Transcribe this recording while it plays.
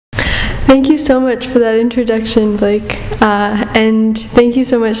Thank you so much for that introduction, Blake. And thank you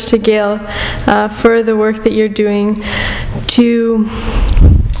so much to Gail for the work that you're doing to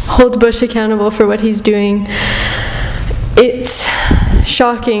hold Bush accountable for what he's doing. It's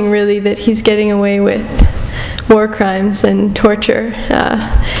shocking, really, that he's getting away with war crimes and torture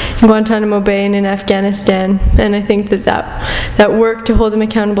in Guantanamo Bay and in Afghanistan. And I think that work to hold him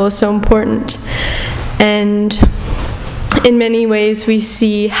accountable is so important. And in many ways, we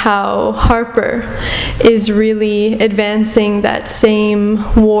see how Harper is really advancing that same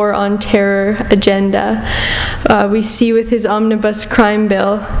war on terror agenda. We see with his omnibus crime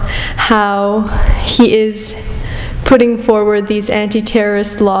bill how he is putting forward these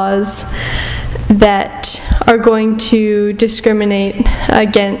anti-terrorist laws that are going to discriminate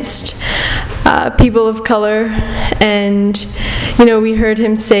against people of color. And we heard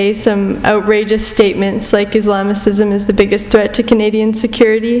him say some outrageous statements like Islamicism is the biggest threat to Canadian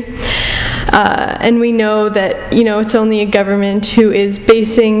security. And we know that it's only a government who is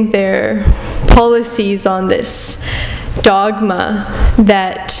basing their policies on this dogma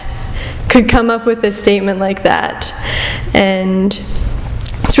that could come up with a statement like that. And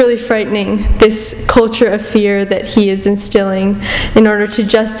it's really frightening, this culture of fear that he is instilling in order to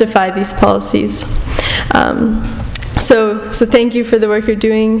justify these policies. So thank you for the work you're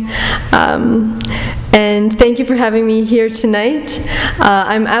doing, and thank you for having me here tonight.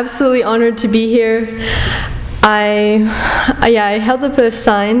 I'm absolutely honored to be here. I held up a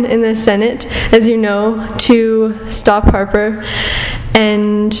sign in the Senate, as you know, to stop Harper,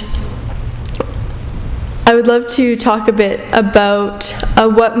 and I would love to talk a bit about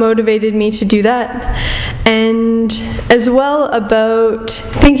what motivated me to do that, and as well about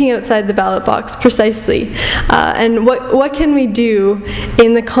thinking outside the ballot box precisely, and what can we do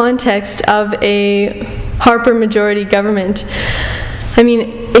in the context of a Harper majority government. I mean,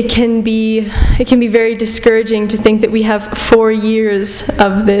 it can be very discouraging to think that we have 4 years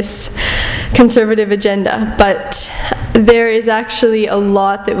of this conservative agenda, but there is actually a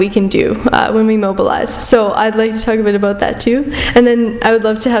lot that we can do when we mobilize. So I'd like to talk a bit about that too, and then I would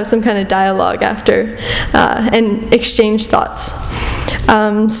love to have some kind of dialogue after and exchange thoughts.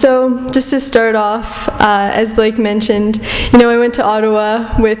 So just to start off, as Blake mentioned, I went to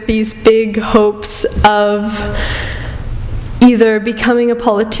Ottawa with these big hopes of either becoming a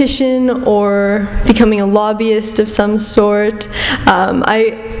politician or becoming a lobbyist of some sort.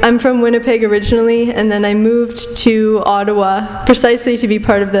 I'm from Winnipeg originally, and then I moved to Ottawa precisely to be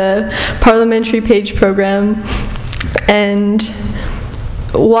part of the parliamentary page program. And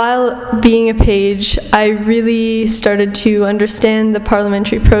while being a page, I really started to understand the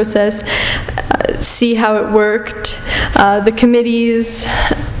parliamentary process, see how it worked, the committees,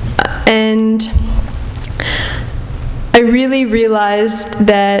 and I really realized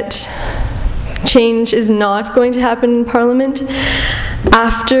that change is not going to happen in Parliament.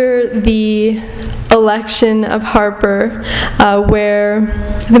 After the election of Harper, where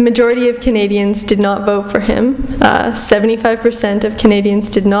the majority of Canadians did not vote for him, 75% of Canadians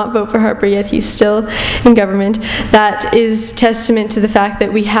did not vote for Harper, yet he's still in government. That is testament to the fact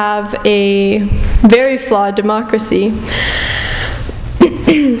that we have a very flawed democracy.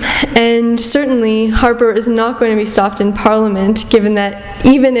 And certainly Harper is not going to be stopped in Parliament, given that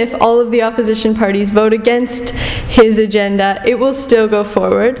even if all of the opposition parties vote against his agenda, it will still go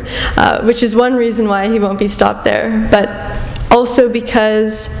forward, which is one reason why he won't be stopped there, but also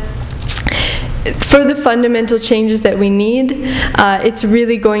because for the fundamental changes that we need, it's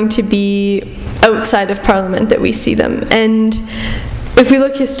really going to be outside of Parliament that we see them. And if we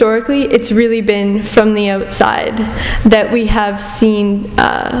look historically, it's really been from the outside that we have seen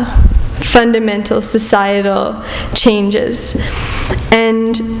fundamental societal changes.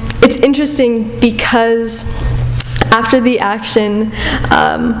 And it's interesting because after the action,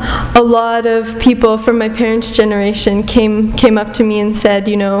 a lot of people from my parents' generation came up to me and said,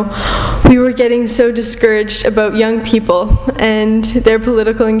 we were getting so discouraged about young people and their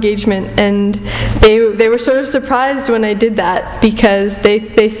political engagement, and they were sort of surprised when I did that, because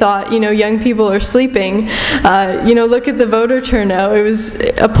they thought, young people are sleeping. Look at the voter turnout. It was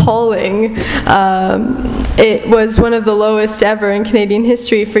appalling. It was one of the lowest ever in Canadian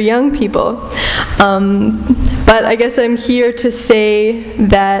history for young people. But I guess I'm here to say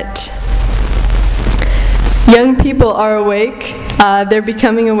that young people are awake, they're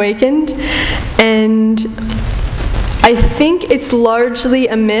becoming awakened, and I think it's largely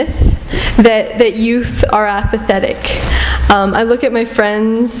a myth that youth are apathetic. I look at my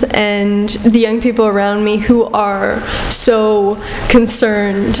friends and the young people around me who are so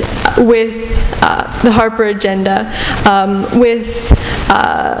concerned with the Harper agenda, with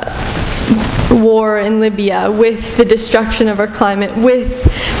war in Libya, with the destruction of our climate, with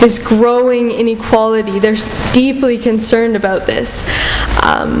this growing inequality. They're deeply concerned about this.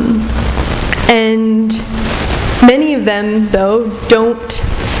 And many of them, though, don't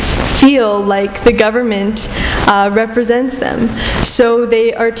feel like the government represents them. So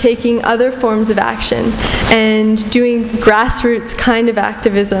they are taking other forms of action and doing grassroots kind of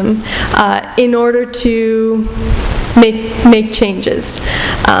activism in order to make changes.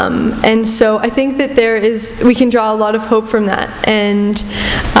 And so I think that we can draw a lot of hope from that. And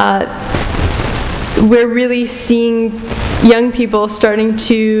we're really seeing young people starting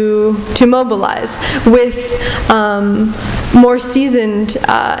to mobilize with more seasoned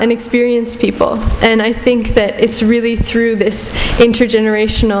and experienced people. And I think that it's really through this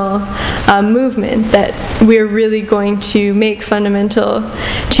intergenerational movement that we're really going to make fundamental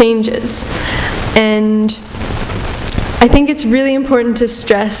changes. And I think it's really important to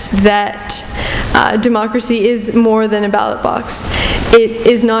stress that democracy is more than a ballot box. It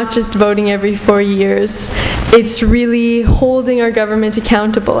is not just voting every 4 years. It's really holding our government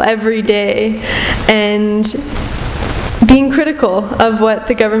accountable every day and being critical of what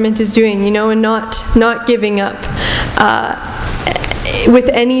the government is doing, and not giving up with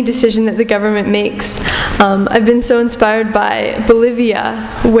any decision that the government makes. I've been so inspired by Bolivia,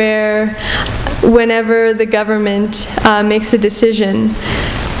 where whenever the government makes a decision,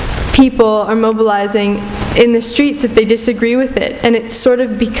 people are mobilizing in the streets if they disagree with it, and it's sort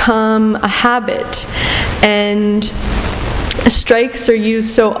of become a habit. And strikes are used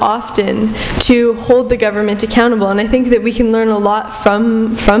so often to hold the government accountable, and I think that we can learn a lot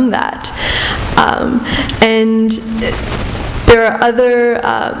from that. And there are other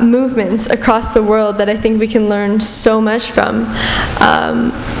movements across the world that I think we can learn so much from.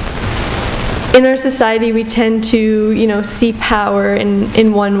 In our society, we tend to, see power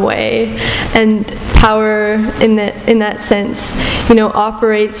in one way, and power in that sense,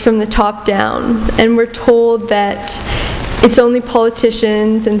 operates from the top down, and we're told that it's only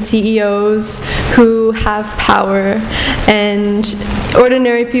politicians and CEOs who have power, and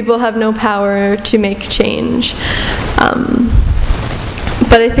ordinary people have no power to make change.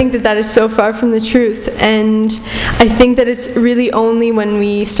 But I think that is so far from the truth, and I think that it's really only when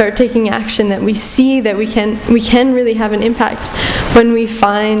we start taking action that we see that we can really have an impact, when we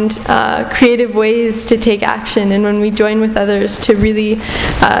find creative ways to take action, and when we join with others to really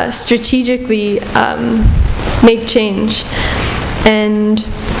strategically make change. And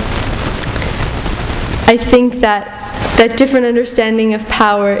I think that different understanding of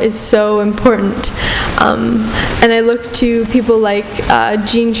power is so important. And I look to people like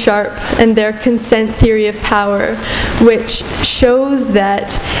Gene Sharp and their consent theory of power, which shows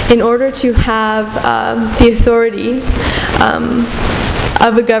that in order to have the authority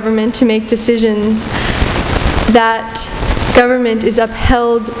of a government to make decisions, that government is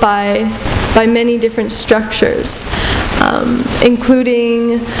upheld by many different structures,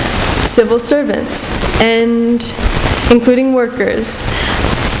 including civil servants and including workers.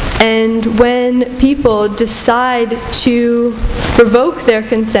 And when people decide to revoke their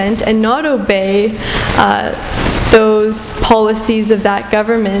consent and not obey those policies of that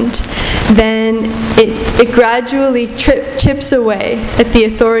government, then it gradually chips away at the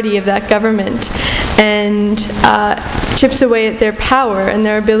authority of that government, and chips away at their power and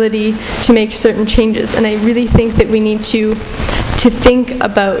their ability to make certain changes. And I really think that we need to think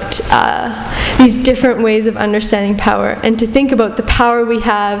about these different ways of understanding power, and to think about the power we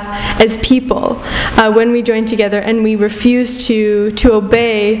have as people when we join together and we refuse to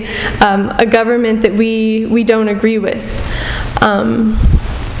obey a government that we don't agree with.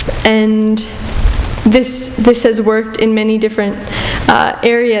 And this has worked in many different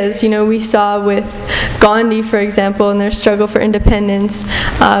areas. We saw with Gandhi, for example, in their struggle for independence.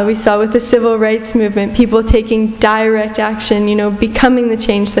 We saw with the civil rights movement, people taking direct action, becoming the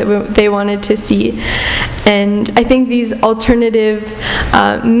change that they wanted to see. And I think these alternative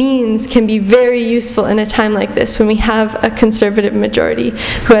means can be very useful in a time like this, when we have a conservative majority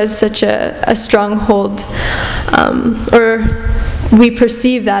who has such a strong hold, or we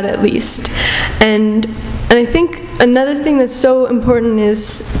perceive that at least. And I think another thing that's so important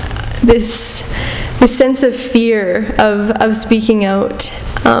is this sense of fear of speaking out,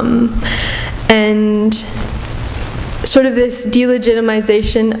 and sort of this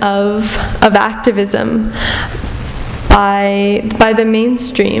delegitimization of activism by the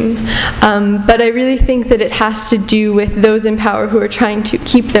mainstream. But I really think that it has to do with those in power who are trying to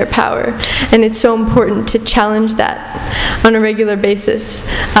keep their power, and it's so important to challenge that on a regular basis,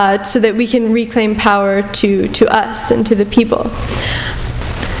 so that we can reclaim power to us and to the people.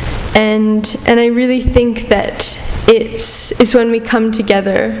 And I really think that it's when we come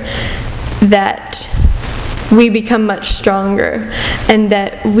together that we become much stronger, and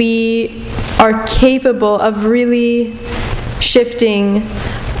that we are capable of really shifting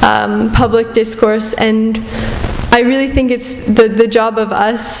public discourse. And I really think it's the job of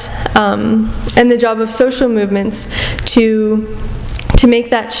us and the job of social movements to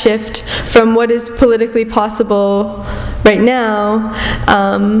make that shift from what is politically possible right now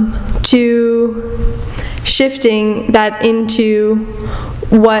to shifting that into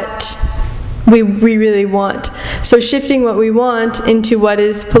what we really want. So shifting what we want into what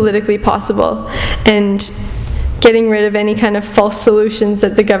is politically possible, and getting rid of any kind of false solutions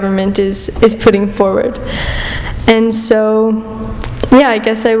that the government is putting forward. And so, yeah, I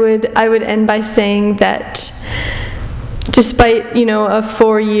guess I would end by saying that despite, a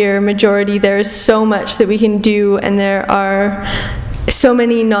 4-year majority, there is so much that we can do, and there are so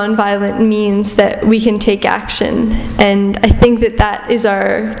many nonviolent means that we can take action. And I think that is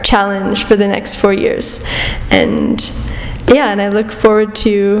our challenge for the next 4 years. And yeah, and I look forward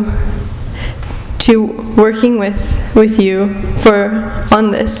to working with you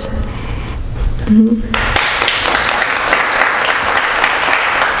on this. Mm-hmm.